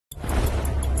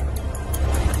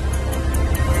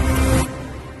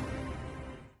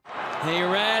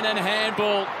and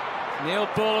handball. Neil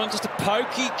Bullen, just a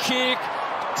pokey kick.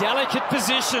 Delicate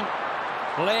position.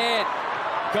 Laird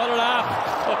got it up.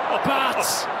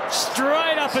 Butts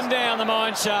straight up and down the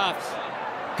mine shaft.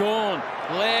 Gone.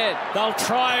 Laird, they'll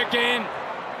try again.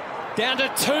 Down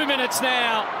to 2 minutes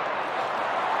now.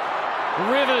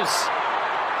 Rivers,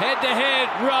 head to head,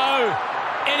 Rowe.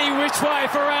 Any which way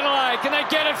for Adelaide. Can they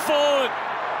get it forward?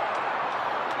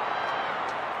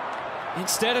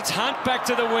 Instead, it's Hunt back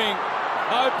to the wing.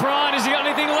 O'Brien, has he got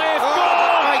anything left?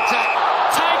 Great tackle.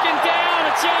 Taken down,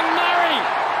 it's young Murray.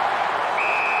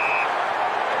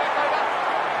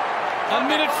 A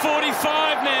minute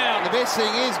 45 now. The best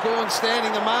thing is Gawn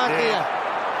standing the mark here.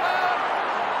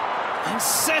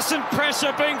 Incessant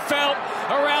pressure being felt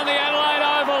around the Adelaide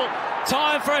Oval.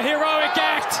 Time for a heroic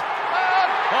act.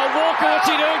 Oh, Walker,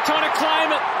 what's he doing? Trying to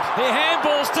claim it. He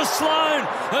handballs to Sloane.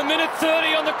 A minute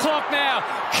 30 on the clock now.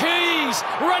 Keys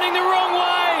running the wrong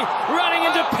way. Running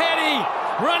into Petty.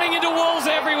 Running into walls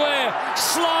everywhere.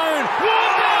 Sloane.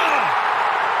 Walker!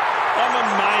 I'm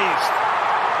amazed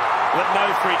that no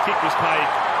free kick was paid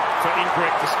for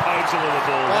incorrect disposal of the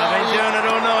ball. Well, They've been doing it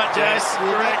all night, Jace.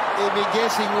 Correct. You'd be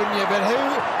guessing, wouldn't you? But who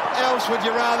else would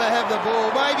you rather have the ball?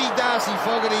 Maybe Darcy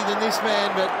Fogarty than this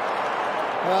man, but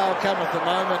well, come at the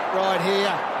moment right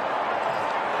here.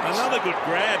 Another good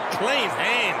grab. Clean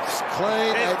hands.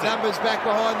 Clean. Numbers back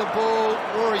behind the ball.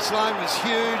 Rory Sloane was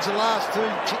huge. The last two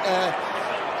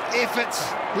efforts.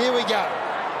 Here we go.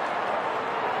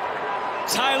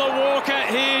 Taylor Walker,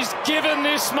 he's given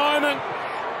this moment.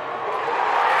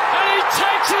 And he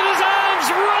takes it, his arms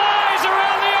rise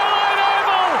around the Adelaide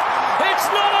Oval. It's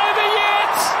not over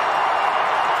yet.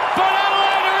 But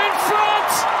Adelaide are in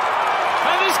front.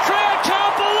 And this crowd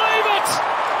can't believe it.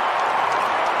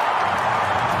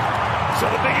 So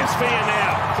the biggest fear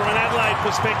now, from an Adelaide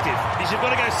perspective, is you've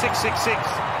got to go 6-6-6.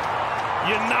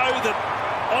 You know that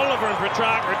Oliver and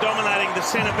Petrarca are dominating the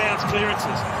centre bounce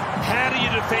clearances. How do you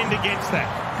defend against that?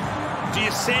 Do you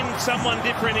send someone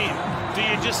different in? Do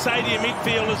you just say to your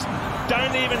midfielders,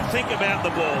 don't even think about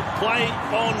the ball. Play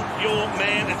on your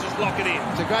man and just lock it in.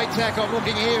 It's a great tackle. I'm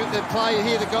looking here at the player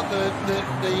here that got the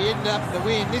end up the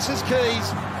win. This is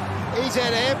Keys. He's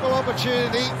had ample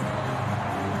opportunity.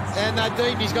 And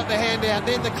Deeby's got the hand out.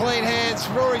 Then the clean hands.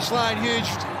 Rory Sloane, huge.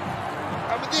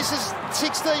 I mean, this is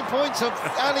 16 points of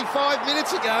only 5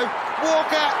 minutes ago.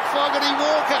 Walker, Fogarty,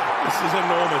 Walker. This is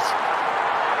enormous.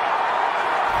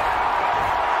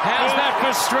 How's that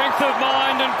for strength of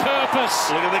mind and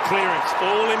purpose? Look at the clearance.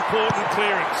 All important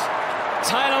clearance.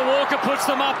 Taylor Walker puts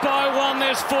them up by one.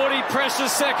 There's 40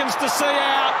 precious seconds to see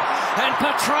out. And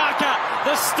Petrarca,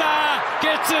 the star,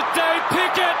 gets it deep.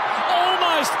 Pickett,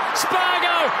 almost.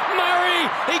 Spargo, Murray,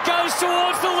 he goes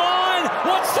towards the line.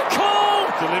 What's the call?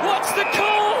 Delivered. What's the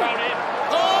call?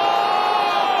 Oh!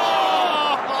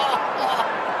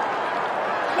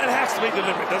 That has to be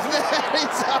deliberate, doesn't it? That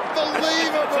is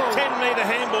unbelievable. It's a 10-metre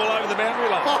handball over the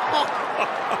boundary line.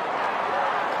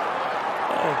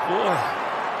 Oh, boy.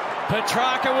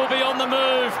 Petrarca will be on the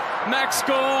move. Max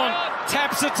Gawn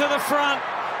taps it to the front.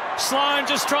 Sloane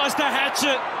just tries to hatch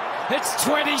it. It's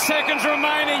 20 seconds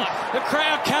remaining. The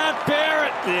crowd can't bear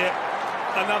it. Yeah.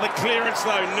 Another clearance,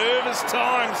 though. Nervous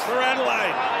times for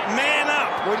Adelaide. Man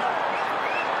up.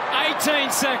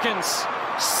 18 seconds.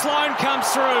 Sloane comes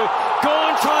through.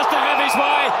 Gawn tries to have his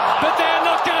way, but they're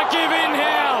not going to give in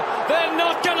now. They're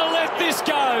not going to let this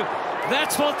go.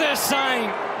 That's what they're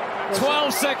saying.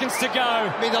 12 seconds to go.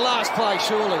 I mean, the last play,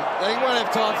 surely. They won't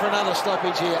have time for another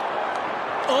stoppage here.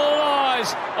 All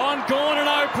eyes on Gawn and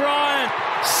O'Brien.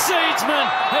 Seedsman,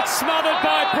 it's smothered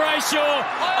by Brayshaw.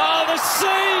 Oh, the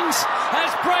scenes as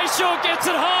Brayshaw gets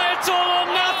it high. It's all or